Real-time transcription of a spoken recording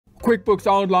QuickBooks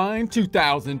Online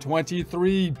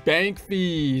 2023 bank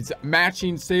feeds,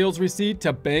 matching sales receipt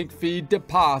to bank feed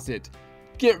deposit.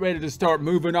 Get ready to start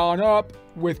moving on up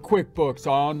with QuickBooks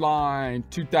Online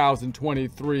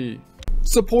 2023.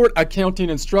 Support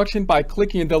accounting instruction by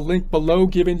clicking the link below,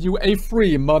 giving you a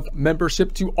free month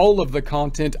membership to all of the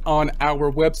content on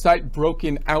our website,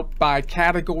 broken out by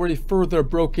category, further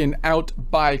broken out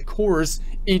by course.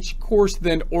 Each course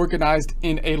then organized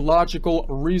in a logical,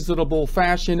 reasonable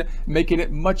fashion, making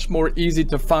it much more easy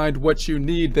to find what you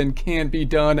need than can be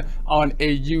done on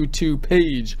a YouTube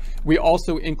page. We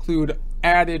also include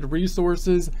added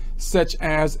resources such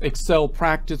as Excel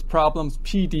practice problems,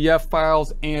 PDF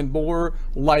files, and more,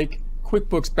 like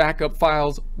QuickBooks backup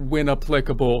files when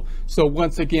applicable. So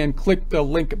once again, click the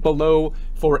link below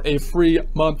for a free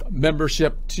month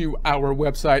membership to our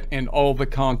website and all the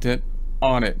content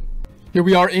on it. Here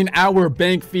we are in our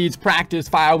bank feeds practice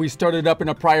file. We started up in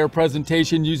a prior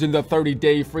presentation using the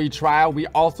 30-day free trial. We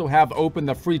also have open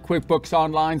the free QuickBooks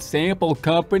Online sample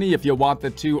company. If you want the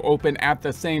two open at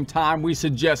the same time, we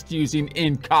suggest using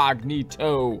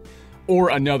Incognito or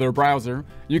another browser.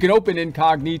 You can open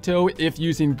Incognito if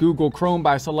using Google Chrome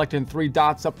by selecting three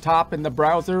dots up top in the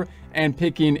browser and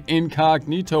picking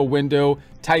Incognito window,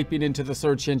 typing into the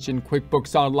search engine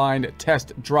QuickBooks Online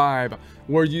test drive.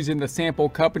 We're using the sample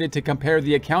company to compare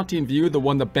the accounting view, the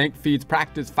one the bank feeds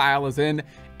practice file is in,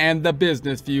 and the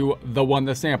business view, the one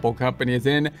the sample company is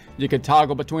in. You can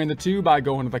toggle between the two by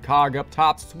going to the cog up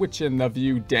top, switching the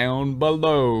view down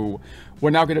below. We're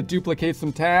now going to duplicate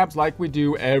some tabs like we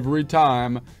do every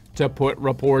time to put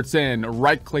reports in.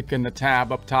 Right click in the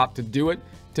tab up top to do it,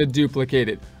 to duplicate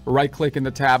it. Right click in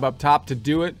the tab up top to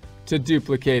do it, to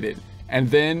duplicate it. And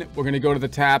then we're going to go to the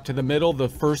tab to the middle, the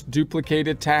first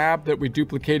duplicated tab that we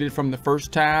duplicated from the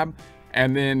first tab.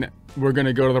 And then we're going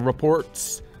to go to the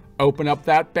reports, open up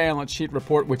that balance sheet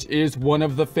report, which is one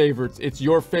of the favorites. It's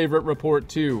your favorite report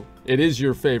too. It is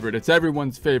your favorite. It's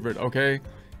everyone's favorite, okay?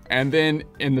 And then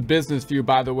in the business view,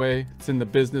 by the way, it's in the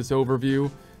business overview,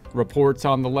 reports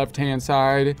on the left-hand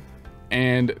side,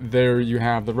 and there you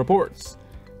have the reports.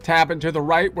 Tabbing to the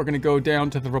right, we're going to go down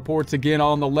to the reports again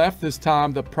on the left, this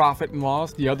time the profit and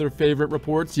loss, the other favorite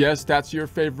reports. Yes, that's your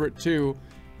favorite too.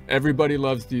 Everybody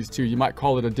loves these two. You might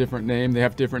call it a different name. They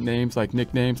have different names, like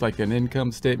nicknames, like an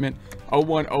income statement.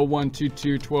 01, 01,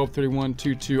 22, 12, 31,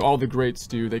 22, all the greats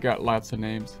do. They got lots of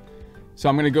names. So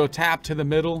I'm going to go tap to the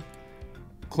middle,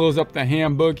 close up the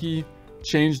ham boogie,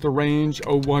 change the range,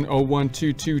 01, 01,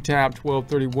 22 tab, 12,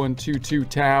 31, 22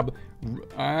 tab,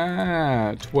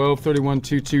 12, 31,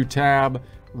 22 tab,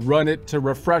 run it to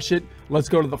refresh it. Let's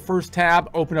go to the first tab,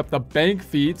 open up the bank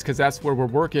feeds, because that's where we're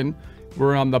working.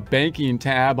 We're on the banking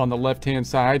tab on the left-hand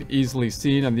side, easily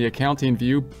seen on the accounting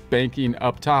view, banking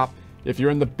up top. If you're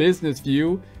in the business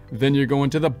view, then you're going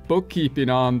to the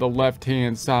bookkeeping on the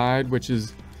left-hand side, which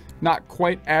is not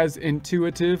quite as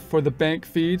intuitive for the bank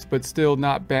feeds, but still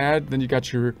not bad. Then you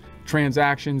got your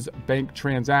transactions, bank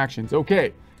transactions.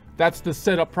 Okay, that's the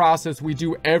setup process we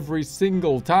do every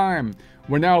single time.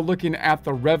 We're now looking at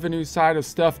the revenue side of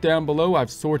stuff down below. I've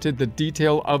sorted the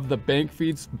detail of the bank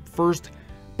feeds first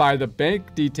by the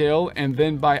bank detail and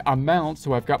then by amount.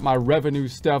 So I've got my revenue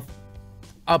stuff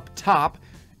up top,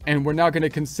 and we're now going to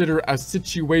consider a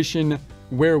situation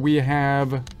where we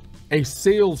have a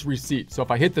sales receipt. So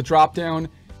if I hit the drop down,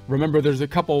 remember there's a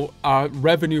couple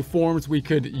revenue forms we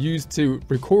could use to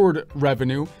record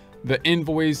revenue, the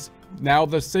invoice, now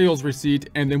the sales receipt,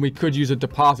 and then we could use a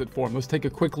deposit form. Let's take a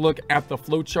quick look at the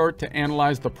flow chart to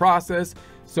analyze the process.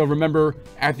 So remember,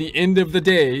 at the end of the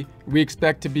day, we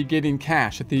expect to be getting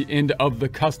cash at the end of the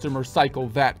customer cycle,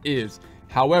 that is.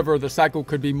 However, the cycle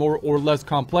could be more or less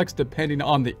complex depending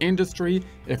on the industry.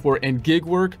 If we're in gig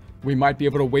work, we might be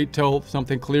able to wait till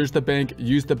something clears the bank,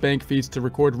 use the bank feeds to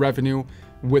record revenue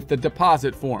with the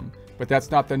deposit form. But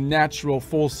that's not the natural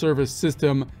full service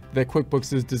system that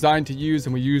QuickBooks is designed to use,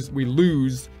 and we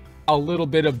lose a little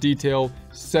bit of detail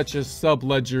such as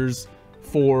subledgers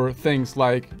for things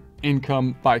like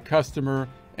income by customer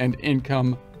and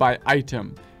income by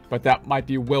item. But that might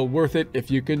be well worth it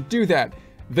if you can do that.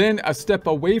 Then a step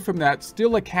away from that,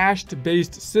 still a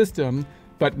cash-based system,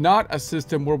 but not a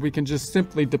system where we can just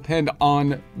simply depend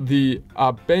on the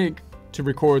bank to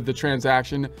record the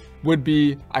transaction, would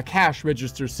be a cash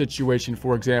register situation,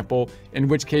 for example, in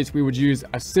which case we would use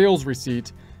a sales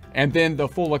receipt. And then the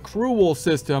full accrual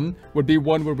system would be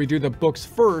one where we do the books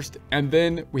first, and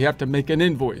then we have to make an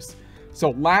invoice.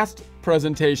 So last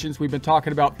presentations, we've been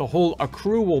talking about the whole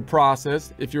accrual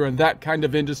process. If you're in that kind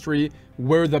of industry,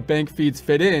 where the bank feeds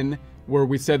fit in, where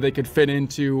we said they could fit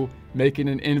into making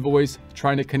an invoice,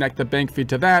 trying to connect the bank feed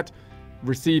to that,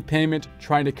 receive payment,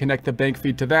 trying to connect the bank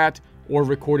feed to that, or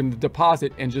recording the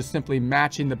deposit and just simply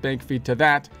matching the bank feed to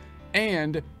that.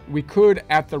 And we could,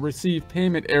 at the receive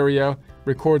payment area,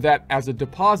 record that as a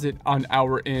deposit on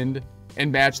our end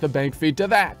and match the bank feed to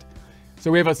that.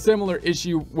 So we have a similar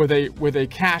issue with a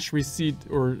cash receipt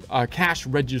or a cash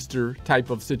register type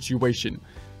of situation,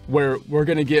 where we're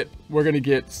gonna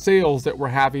get sales that we're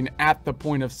having at the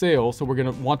point of sale. So we're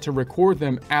gonna want to record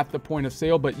them at the point of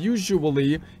sale. But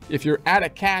usually, if you're at a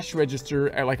cash register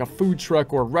at like a food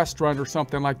truck or a restaurant or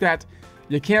something like that,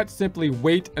 you can't simply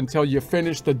wait until you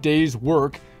finish the day's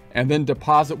work and then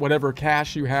deposit whatever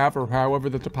cash you have or however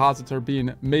the deposits are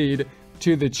being made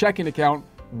to the checking account,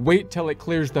 wait till it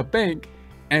clears the bank,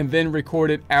 and then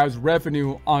record it as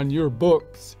revenue on your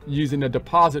books using a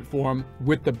deposit form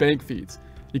with the bank feeds.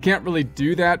 You can't really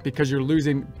do that because you're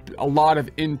losing a lot of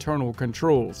internal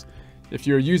controls. If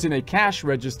you're using a cash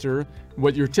register,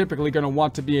 what you're typically going to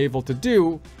want to be able to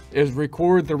do is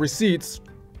record the receipts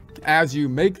as you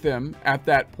make them at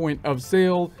that point of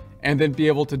sale, and then be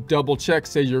able to double check,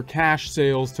 say, your cash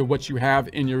sales to what you have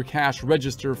in your cash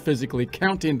register, physically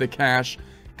counting the cash,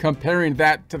 comparing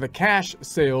that to the cash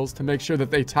sales to make sure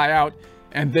that they tie out.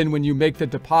 And then when you make the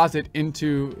deposit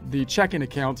into the checking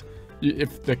account,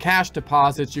 if the cash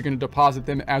deposits, you're going to deposit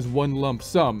them as one lump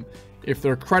sum. If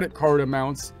they're credit card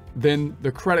amounts, then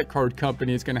the credit card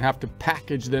company is going to have to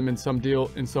package them in some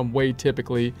way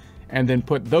typically, and then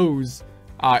put those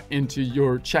into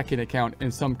your checking account in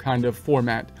some kind of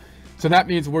format. So that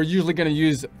means we're usually going to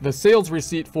use the sales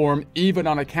receipt form even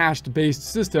on a cash-based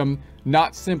system,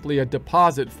 not simply a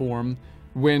deposit form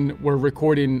when we're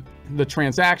recording the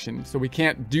transaction. So we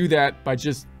can't do that by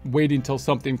just waiting till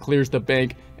something clears the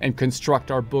bank and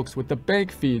construct our books with the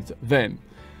bank feeds then.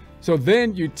 So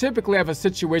then you typically have a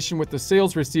situation with the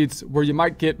sales receipts where you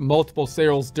might get multiple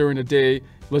sales during a day.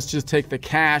 Let's just take the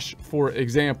cash for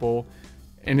example.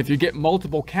 And if you get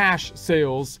multiple cash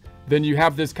sales, then you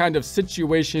have this kind of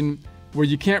situation where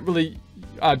you can't really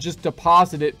just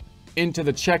deposit it into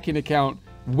the checking account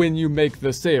when you make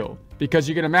the sale. Because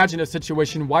you can imagine a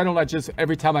situation, why don't I just,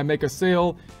 every time I make a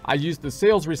sale, I use the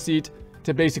sales receipt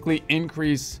to basically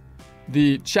increase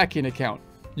the checking account.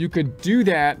 You could do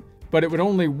that, but it would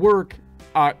only work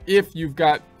if you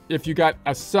got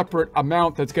a separate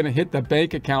amount that's going to hit the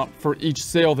bank account for each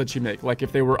sale that you make. Like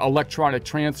if they were electronic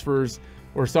transfers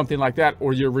or something like that,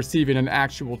 or you're receiving an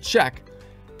actual check,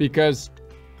 because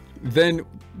then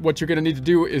what you're going to need to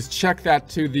do is check that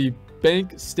to the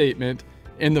bank statement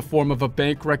in the form of a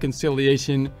bank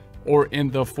reconciliation or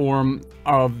in the form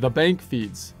of the bank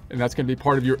feeds. And that's going to be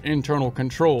part of your internal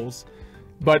controls.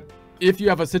 But if you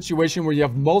have a situation where you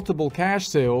have multiple cash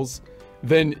sales,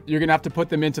 then you're going to have to put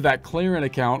them into that clearing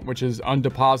account, which is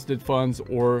undeposited funds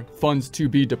or funds to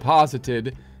be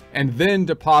deposited, and then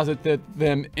deposit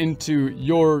them into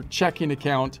your checking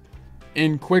account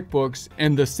in QuickBooks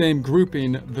in the same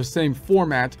grouping, the same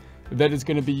format that is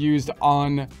going to be used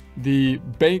on the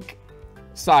bank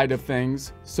side of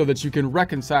things, so that you can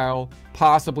reconcile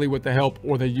possibly with the help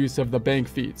or the use of the bank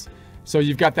feeds. So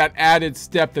you've got that added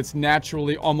step that's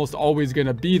naturally almost always going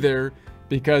to be there,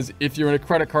 because if you're in a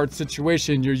credit card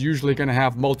situation, you're usually going to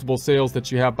have multiple sales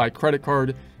that you have by credit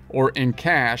card or in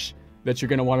cash, that you're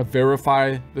going to want to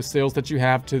verify the sales that you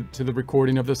have to the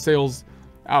recording of the sales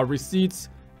receipts,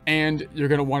 and you're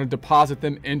going to want to deposit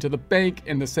them into the bank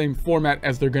in the same format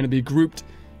as they're going to be grouped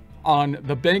on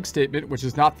the bank statement, which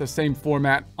is not the same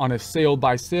format on a sale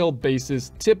by sale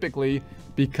basis typically,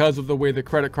 because of the way the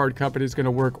credit card company is going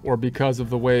to work, or because of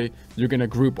the way you're going to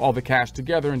group all the cash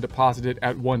together and deposit it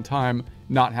at one time,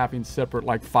 not having separate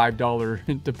like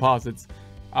 $5 deposits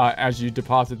as you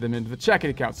deposit them into the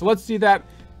checking account. So let's see that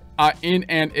in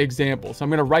an example. So I'm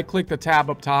going to right click the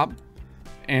tab up top,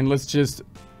 and let's just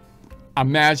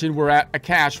imagine we're at a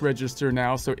cash register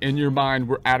now. So in your mind,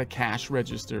 we're at a cash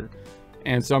register.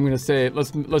 And so I'm going to say,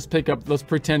 let's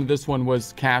pretend this one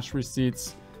was cash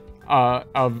receipts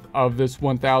of this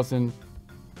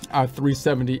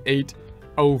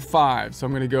 1,378.05. So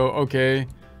I'm going to go, okay,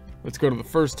 let's go to the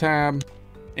first tab,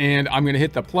 and I'm going to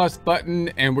hit the plus button,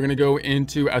 and we're going to go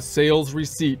into a sales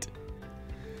receipt.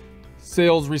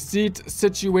 Sales receipt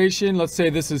situation. Let's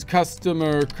say this is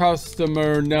customer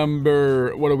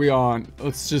number, what are we on?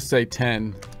 Let's just say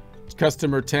 10.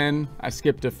 Customer 10. I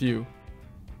skipped a few.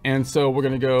 And so we're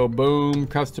going to go boom,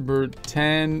 customer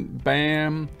 10,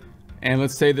 bam. And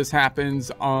let's say this happens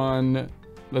on,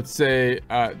 let's say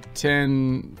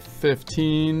 10,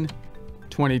 15,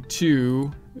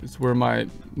 22 is where my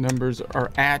numbers are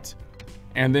at.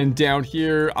 And then down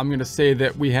here, I'm going to say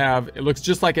that we have, it looks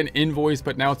just like an invoice,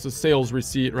 but now it's a sales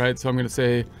receipt, right? So I'm going to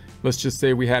say, let's just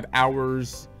say we had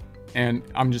hours and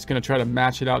I'm just going to try to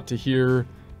match it out to here,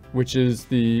 which is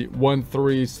the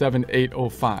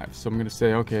 137805. So I'm going to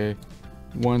say, okay,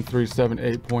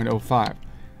 1378.05.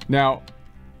 Now,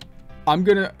 I'm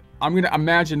gonna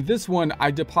imagine this one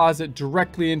I deposit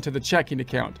directly into the checking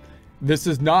account. This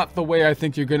is not the way I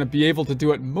think you're going to be able to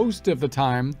do it most of the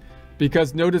time,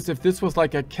 because notice if this was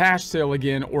like a cash sale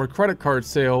again or a credit card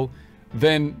sale,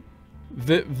 then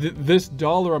this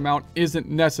dollar amount isn't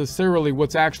necessarily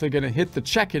what's actually going to hit the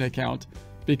checking account,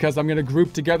 because I'm going to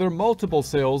group together multiple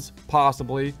sales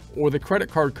possibly, or the credit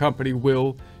card company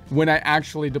will, when I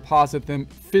actually deposit them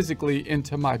physically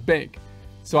into my bank.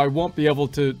 So I won't be able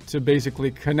to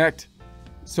basically connect.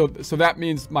 So that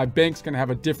means my bank's going to have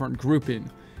a different grouping.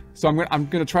 So I'm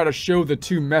going to try to show the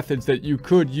two methods that you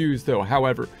could use though,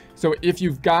 however. So if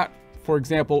you've got, for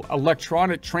example,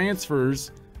 electronic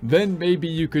transfers, then maybe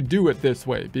you could do it this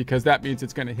way, because that means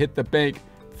it's going to hit the bank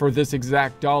for this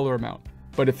exact dollar amount.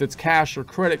 But if it's cash or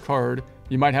credit card,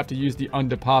 you might have to use the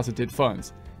undeposited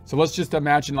funds. So let's just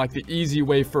imagine like the easy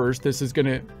way first. This is going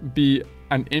to be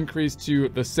an increase to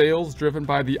the sales driven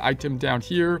by the item down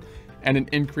here, and an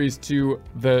increase to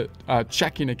the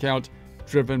checking account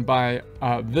driven by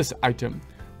this item.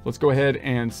 Let's go ahead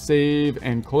and save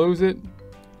and close it.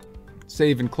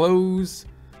 Save and close.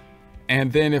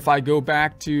 And then if I go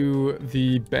back to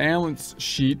the balance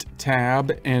sheet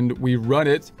tab and we run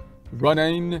it,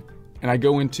 running, and I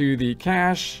go into the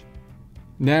cash,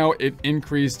 now it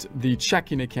increased the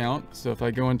checking account. So if I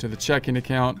go into the checking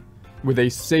account with a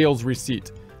sales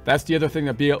receipt, that's the other thing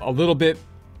that be a little bit,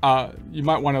 you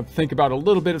might want to think about a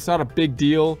little bit. It's not a big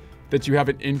deal that you have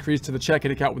an increase to the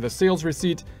checking account with a sales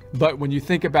receipt. But when you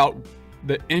think about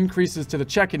the increases to the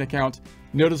checking account,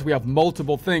 notice we have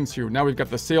multiple things here. Now we've got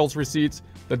the sales receipts,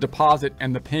 the deposit,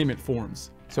 and the payment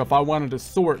forms. So if I wanted to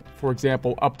sort, for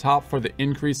example, up top for the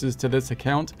increases to this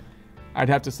account, I'd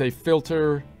have to say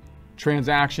filter,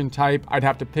 transaction type. I'd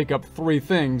have to pick up three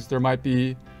things. There might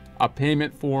be a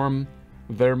payment form,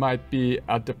 there might be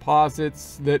a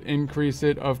deposits that increase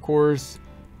it, of course,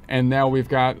 and now we've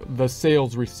got the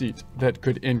sales receipt that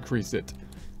could increase it.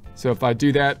 So if I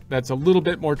do that, that's a little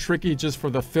bit more tricky just for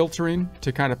the filtering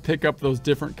to kind of pick up those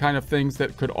different kind of things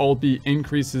that could all be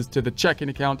increases to the checking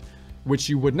account, which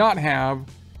you would not have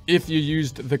if you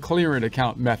used the clearing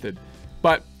account method.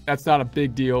 But that's not a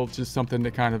big deal, just something to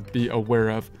kind of be aware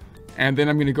of. And then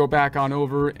I'm going to go back on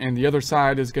over, and the other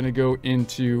side is going to go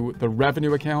into the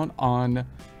revenue account on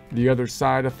the other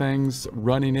side of things,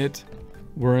 running it.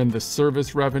 We're in the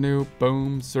service revenue,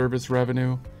 boom, service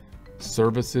revenue,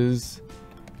 services.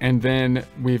 And then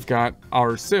we've got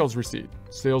our sales receipt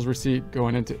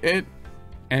going into it,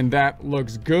 and that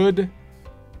looks good.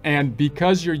 And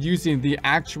because you're using the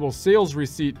actual sales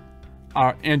receipt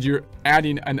and you're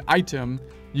adding an item,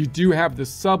 you do have the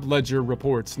subledger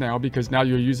reports now, because now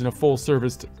you're using a full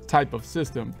service type of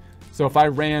system. So if I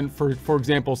ran, for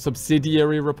example,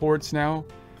 subsidiary reports now,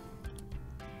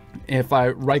 if I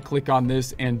right click on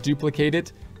this and duplicate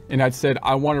it, and I'd said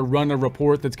I want to run a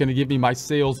report that's going to give me my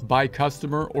sales by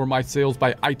customer or my sales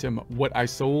by item, what I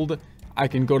sold, I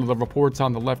can go to the reports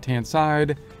on the left hand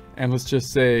side, and let's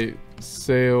just say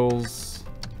sales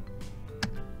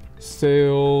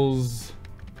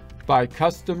by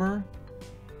customer.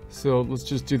 So let's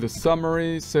just do the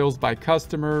summary, sales by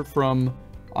customer from,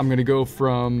 I'm going to go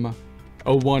from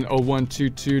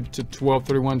 010122 to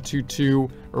 123122,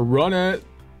 run it.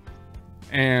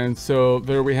 And so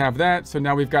there we have that. So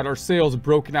now we've got our sales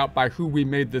broken out by who we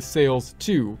made the sales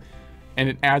to, and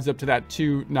it adds up to that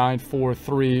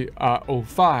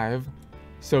 294305.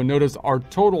 So notice our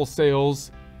total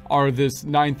sales are this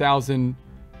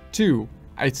 9,002.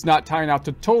 It's not tying out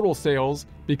to total sales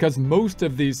because most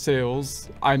of these sales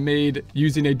I made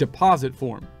using a deposit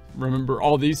form. Remember,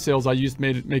 all these sales I used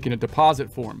making a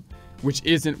deposit form, which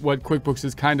isn't what QuickBooks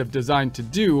is kind of designed to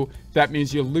do. That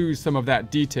means you lose some of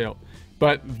that detail.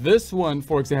 But this one,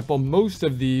 for example, most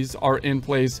of these are in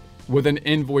place with an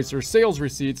invoice or sales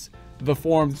receipts, the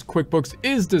forms QuickBooks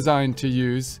is designed to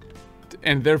use,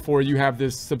 and therefore you have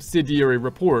this subsidiary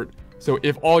report. So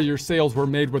if all your sales were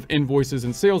made with invoices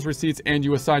and sales receipts and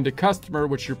you assigned a customer,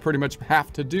 which you pretty much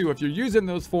have to do if you're using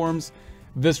those forms,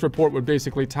 this report would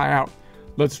basically tie out.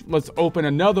 Let's open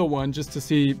another one just to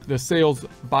see the sales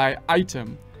by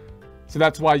item. So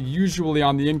that's why usually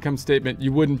on the income statement,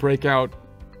 you wouldn't break out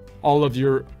all of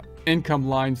your income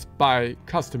lines by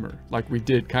customer like we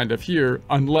did kind of here,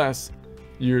 unless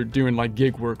you're doing like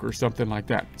gig work or something like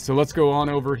that. So let's go on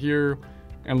over here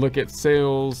and look at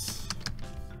sales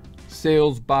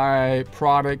by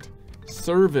product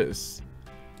service.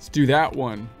 Let's do that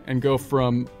one and go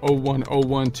from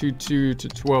 010122 to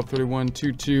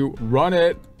 123122, run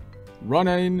it.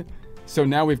 running. So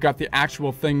now we've got the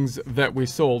actual things that we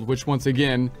sold, which once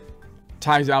again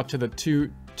ties out to the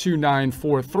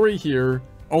 2943 here.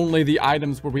 Only the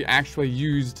items where we actually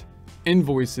used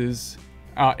invoices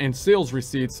and sales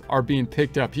receipts are being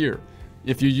picked up here.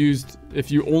 If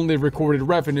you only recorded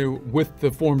revenue with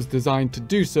the forms designed to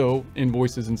do so,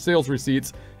 invoices and sales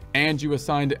receipts, and you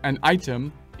assigned an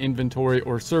item, inventory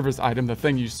or service item, the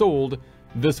thing you sold,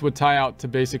 this would tie out to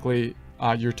basically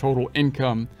your total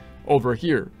income over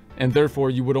here. And therefore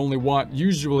you would only want,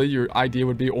 usually your idea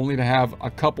would be only to have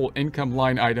a couple income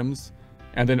line items,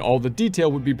 and then all the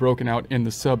detail would be broken out in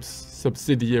the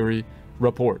subsidiary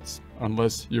reports,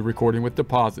 unless you're recording with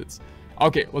deposits.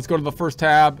 Okay, let's go to the first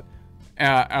tab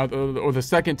or the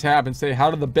second tab and say, how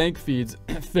do the bank feeds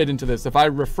fit into this? If I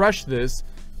refresh this,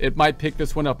 it might pick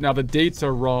this one up. Now the dates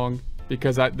are wrong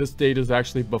because this date is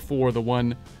actually before the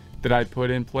one that I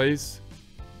put in place.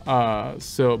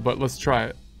 But let's try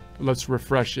it. Let's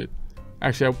refresh it.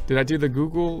 Actually, did I do the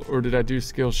Google or did I do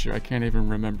Skillshare? I can't even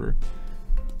remember.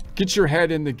 Get your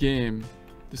head in the game.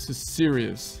 This is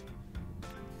serious.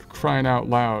 For crying out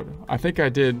loud. I think I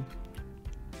did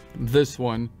this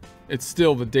one. It's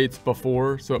still the dates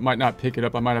before, so it might not pick it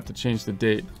up. I might have to change the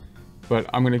date. But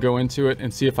I'm going to go into it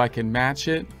and see if I can match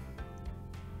it.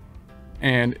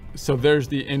 And so there's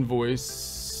the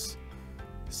invoice.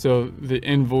 So the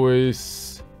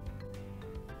invoice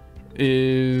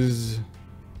is...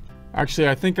 Actually,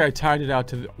 I think I tied it out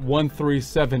to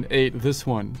 1378, this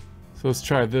one. So let's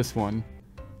try this one.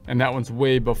 And that one's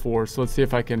way before. So let's see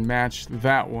if I can match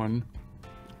that one.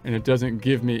 And it doesn't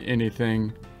give me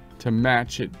anything to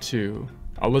match it to.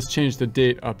 Let's change the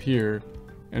date up here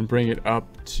and bring it up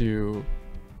to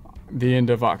the end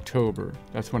of October.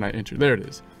 That's when I entered. There it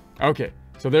is. Okay,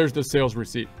 so there's the sales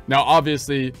receipt. Now,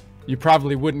 obviously, you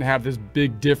probably wouldn't have this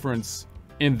big difference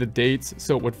in the dates,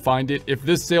 so it would find it. If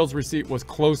this sales receipt was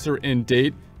closer in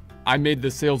date, I made the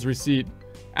sales receipt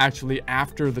actually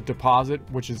after the deposit,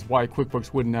 which is why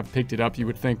QuickBooks wouldn't have picked it up. You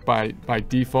would think by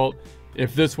default.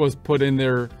 If this was put in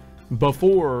there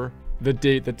before the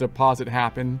date that deposit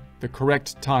happened, the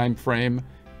correct time frame,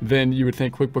 then you would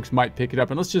think QuickBooks might pick it up.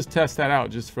 And let's just test that out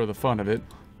just for the fun of it.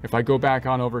 If I go back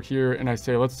on over here and I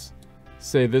say, let's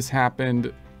say this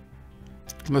happened,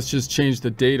 let's just change the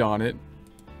date on it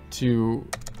to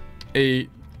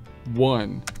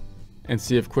 8/1 and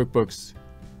see if QuickBooks,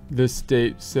 this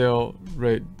date, sale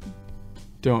rate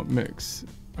don't mix.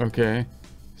 Okay,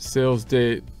 sales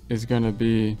date is gonna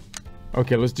be,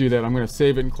 okay, let's do that. I'm gonna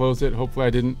save it and close it. Hopefully I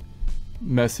didn't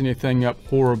mess anything up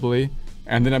horribly.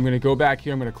 And then I'm gonna go back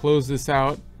here, I'm gonna close this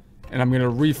out, and I'm gonna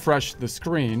refresh the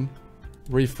screen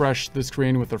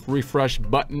with a refresh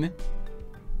button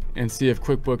and see if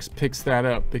QuickBooks picks that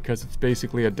up, because it's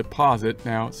basically a deposit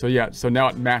now. So yeah, so now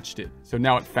it matched it. So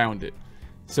now it found it.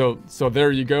 So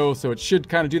there you go. So it should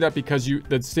kind of do that because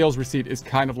the sales receipt is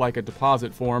kind of like a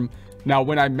deposit form. Now,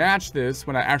 when I match this,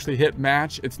 when I actually hit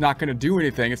match, it's not going to do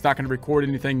anything. It's not going to record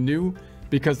anything new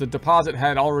because the deposit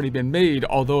had already been made.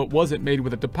 Although it wasn't made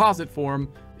with a deposit form,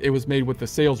 it was made with the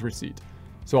sales receipt.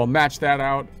 So I'll match that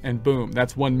out and boom,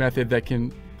 that's one method that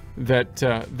can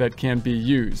be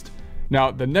used.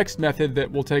 Now, the next method that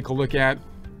we'll take a look at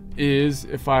is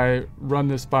if I run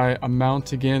this by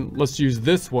amount again, let's use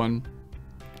this one.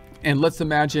 And let's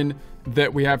imagine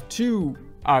that we have two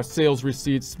sales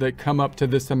receipts that come up to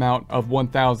this amount of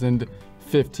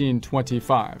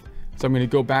 $1,015.25. So I'm going to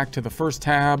go back to the first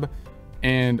tab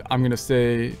and we're going to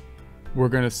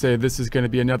say this is going to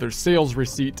be another sales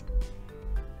receipt.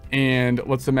 And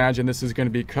let's imagine this is going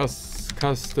to be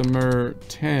customer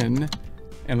 10.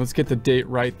 And let's get the date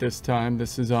right this time.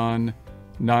 This is on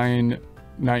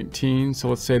 9/19. So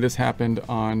let's say this happened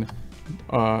on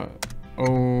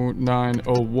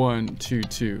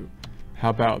 09/01/22. How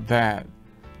about that?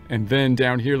 And then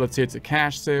down here, let's say it's a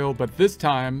cash sale, but this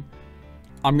time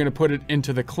I'm going to put it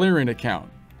into the clearing account.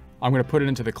 I'm going to put it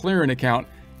into the clearing account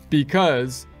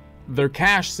because they're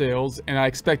cash sales and I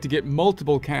expect to get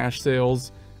multiple cash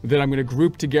sales that I'm going to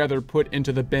group together, put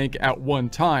into the bank at one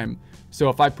time. So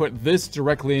if I put this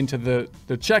directly into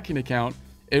the checking account,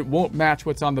 it won't match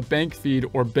what's on the bank feed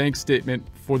or bank statement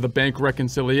for the bank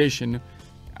reconciliation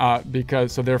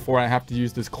so therefore I have to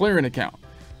use this clearing account.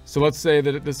 So let's say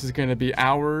that this is going to be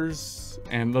hours,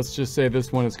 and let's just say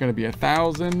this one is going to be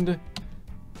 1,000,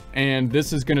 and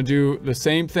this is going to do the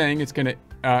same thing. It's going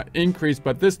to increase,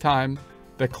 but this time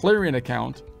the clearing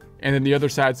account, and then the other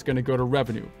side is going to go to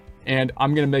revenue. And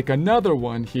I'm going to make another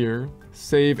one here,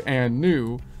 save and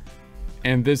new,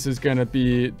 and this is going to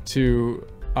be to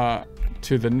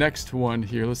the next one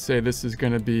here. Let's say this is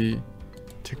going to be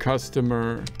to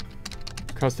customer.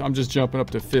 I'm just jumping up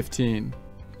to 15.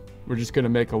 we're just gonna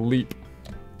make a leap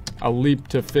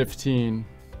to 15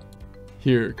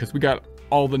 here, because we got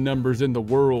all the numbers in the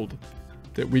world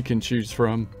that we can choose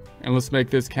from. And let's make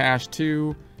this cash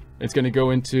too. It's gonna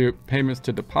go into payments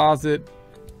to deposit,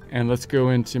 and let's go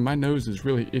into, my nose is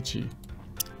really itchy.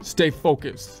 Stay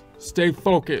focused, stay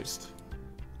focused.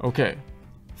 Okay,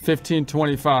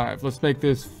 1525, let's make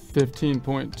this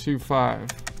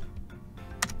 15.25.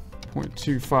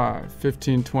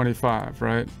 1525,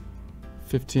 right?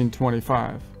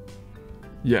 1525.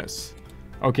 Yes.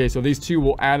 Okay, so these two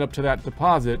will add up to that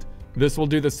deposit. This will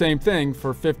do the same thing for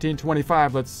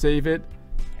 1525. Let's save it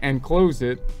and close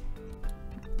it.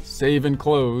 Save and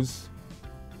close.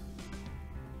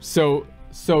 So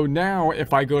now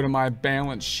if I go to my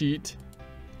balance sheet,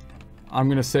 I'm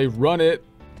gonna say run it.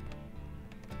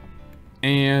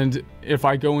 And if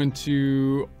I go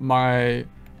into my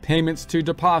payments to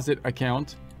deposit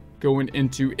account, going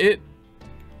into it,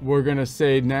 we're gonna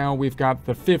say now we've got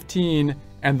the 15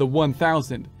 and the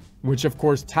 1000, which of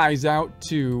course ties out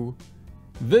to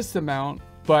this amount,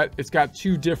 but it's got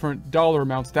two different dollar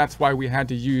amounts. That's why we had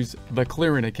to use the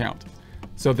clearing account.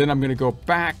 So then I'm gonna go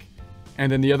back,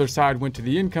 and then the other side went to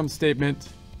the income statement.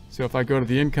 So if I go to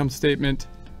the income statement,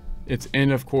 it's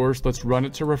in, of course. Let's run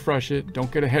it to refresh it.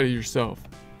 Don't get ahead of yourself.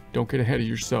 Don't get ahead of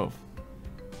yourself.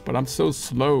 But I'm so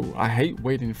slow. I hate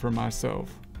waiting for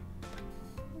myself.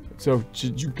 So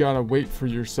you gotta wait for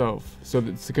yourself. So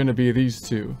it's gonna be these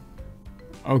two.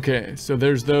 Okay, so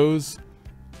there's those.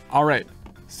 All right,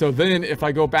 so then if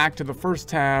I go back to the first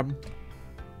tab,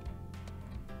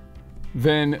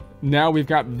 then now we've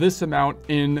got this amount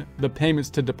in the payments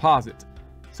to deposit.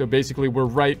 So basically we're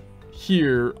right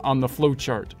here on the flow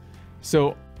chart.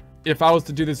 So if I was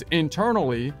to do this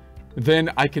internally, then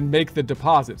I can make the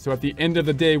deposit. So at the end of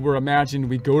the day, we're imagining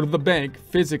we go to the bank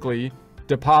physically,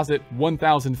 deposit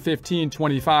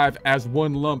 $1,015.25 as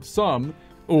one lump sum,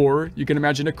 or you can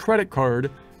imagine a credit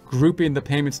card grouping the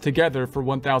payments together for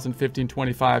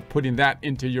 $1,015.25, putting that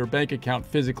into your bank account,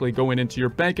 physically going into your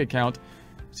bank account.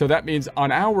 So that means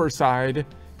on our side,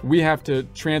 we have to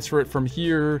transfer it from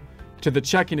here to the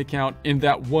checking account in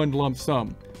that one lump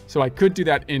sum. So I could do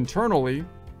that internally,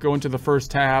 go into the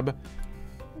first tab,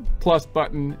 plus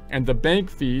button, and the bank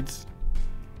feeds.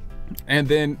 And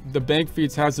then the bank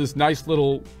feeds has this nice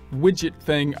little widget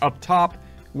thing up top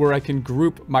where I can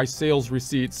group my sales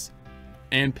receipts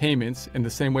and payments in the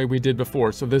same way we did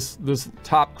before. So this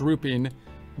top grouping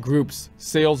groups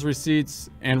sales receipts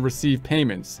and receive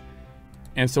payments.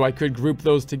 And so I could group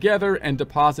those together and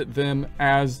deposit them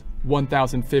as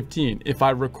 1,015. If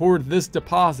I record this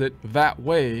deposit that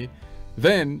way,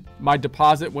 then my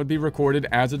deposit would be recorded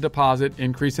as a deposit,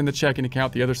 increasing the checking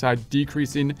account, the other side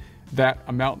decreasing that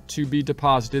amount to be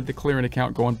deposited, the clearing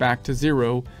account going back to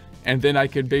zero. And then I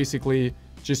could basically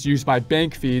just use my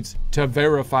bank feeds to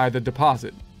verify the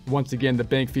deposit. Once again, the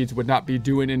bank feeds would not be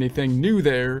doing anything new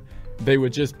there. They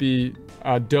would just be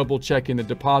double checking the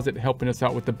deposit, helping us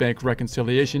out with the bank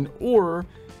reconciliation. Or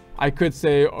I could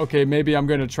say, okay, maybe I'm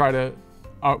going to try to,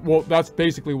 well, that's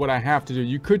basically what I have to do.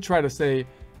 You could try to say,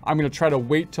 I'm going to try to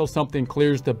wait till something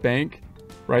clears the bank,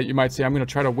 right? You might say, I'm going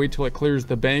to try to wait till it clears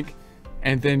the bank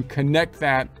and then connect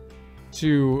that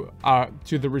to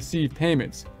the received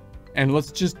payments. And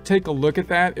let's just take a look at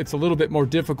that. It's a little bit more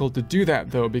difficult to do that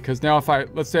though, because now if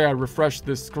let's say I refresh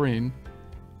this screen,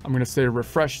 I'm going to say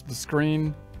refresh the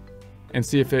screen and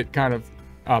see if it kind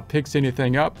of picks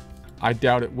anything up. I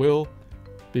doubt it will,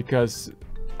 because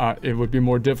it would be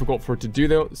more difficult for it to do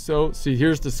that. So see,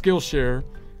 here's the Skillshare,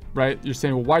 right? You're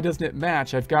saying, well, why doesn't it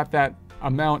match? I've got that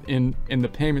amount in the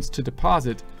payments to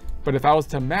deposit. But if I was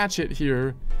to match it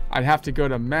here, I'd have to go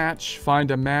to match,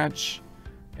 find a match,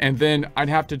 and then I'd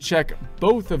have to check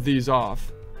both of these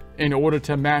off in order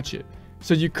to match it.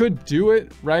 So you could do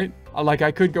it, right? Like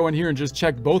I could go in here and just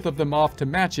check both of them off to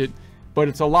match it, but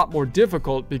it's a lot more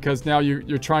difficult because now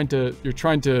you're trying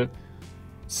to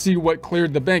see what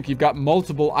cleared the bank. You've got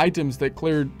multiple items that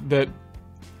cleared that.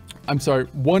 I'm sorry,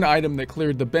 one item that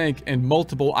cleared the bank and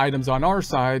multiple items on our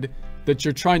side that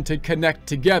you're trying to connect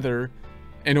together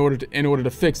in order to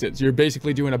fix it. So you're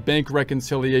basically doing a bank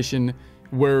reconciliation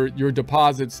where your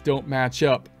deposits don't match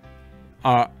up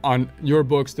on your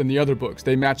books than the other books.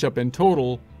 They match up in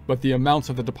total, but the amounts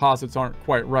of the deposits aren't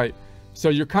quite right. So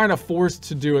you're kind of forced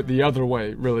to do it the other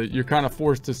way, really. You're kind of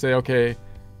forced to say, okay,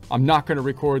 I'm not going to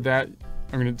record that.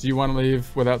 Do you want to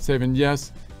leave without saving?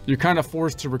 Yes. You're kind of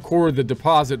forced to record the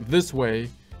deposit this way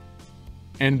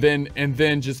and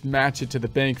then just match it to the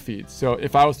bank feed. So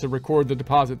if I was to record the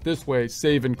deposit this way,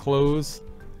 save and close,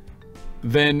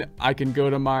 then I can go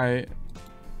to my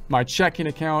checking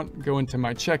account, go into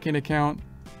my checking account,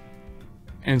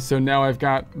 And so now I've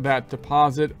got that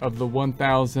deposit of the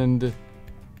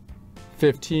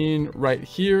 1,015 right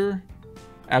here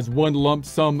as one lump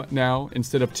sum now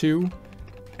instead of two.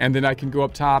 And then I can go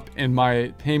up top and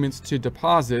my payments to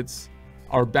deposits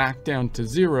are back down to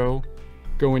 0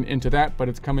 going into that, but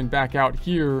it's coming back out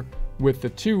here with the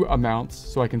two amounts.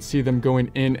 So I can see them going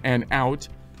in and out,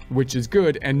 which is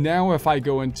good. And now if I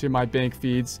go into my bank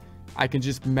feeds, I can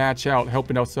just match out,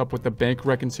 helping us up with the bank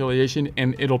reconciliation,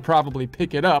 and it'll probably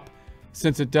pick it up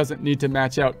since it doesn't need to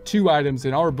match out two items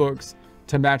in our books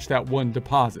to match that one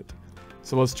deposit.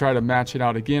 So let's try to match it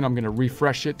out again. I'm going to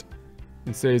refresh it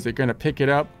and say, is it going to pick it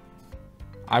up?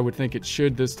 I would think it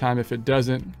should this time. If it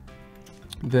doesn't,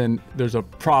 then there's a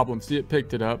problem. See, it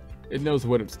picked it up. It knows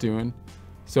what it's doing.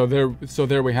 So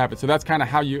there we have it. So that's kind of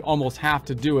how you almost have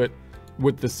to do it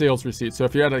with the sales receipt. So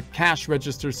if you're at a cash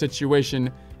register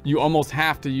situation, you almost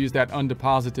have to use that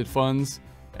undeposited funds,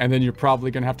 and then you're probably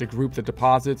going to have to group the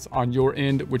deposits on your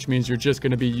end, which means you're just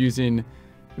going to be using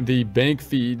the bank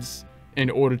feeds in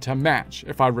order to match.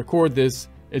 If I record this,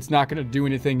 it's not going to do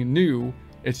anything new.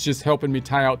 It's just helping me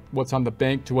tie out what's on the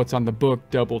bank to what's on the book,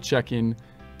 double checking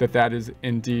that that is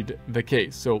indeed the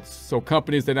case. So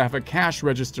companies that have a cash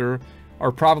register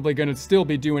are probably going to still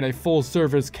be doing a full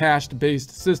service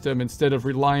cash-based system instead of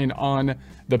relying on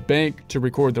the bank to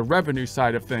record the revenue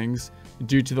side of things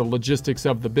due to the logistics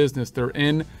of the business they're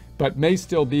in, but may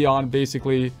still be on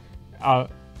basically a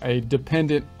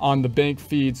dependent on the bank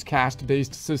feeds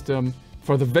cash-based system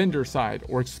for the vendor side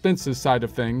or expenses side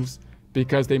of things,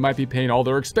 because they might be paying all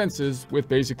their expenses with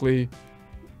basically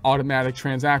automatic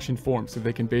transaction forms that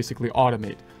they can basically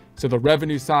automate. So the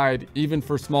revenue side, even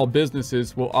for small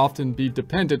businesses, will often be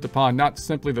dependent upon not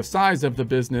simply the size of the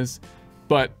business,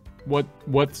 but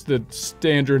what's the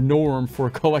standard norm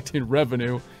for collecting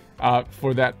revenue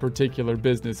for that particular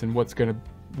business and what's going to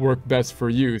work best for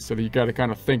you. So that you got to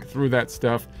kind of think through that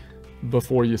stuff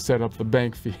before you set up the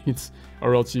bank feeds,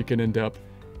 or else you can end up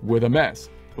with a mess.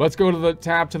 Let's go to the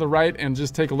tab to the right and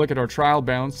just take a look at our trial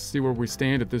balance, see where we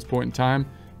stand at this point in time,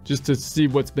 just to see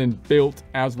what's been built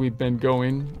as we've been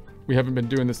going. We haven't been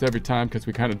doing this every time because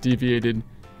we kind of deviated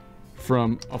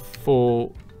from a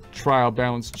full trial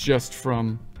balance just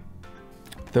from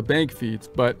the bank feeds.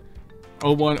 But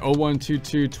 01, 01,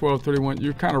 22, 12, 31,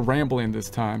 you're kind of rambling this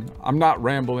time. I'm not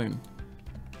rambling.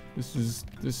 This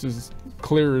is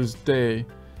clear as day.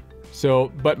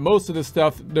 So, but most of the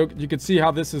stuff, you can see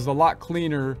how this is a lot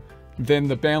cleaner than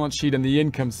the balance sheet and the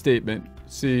income statement.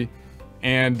 See,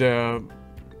 and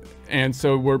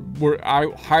so I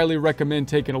highly recommend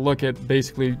taking a look at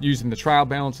basically using the trial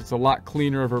balance. It's a lot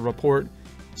cleaner of a report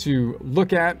to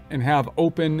look at and have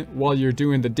open while you're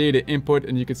doing the data input.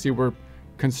 And you can see we're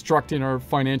constructing our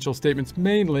financial statements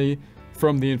mainly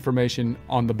from the information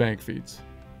on the bank feeds.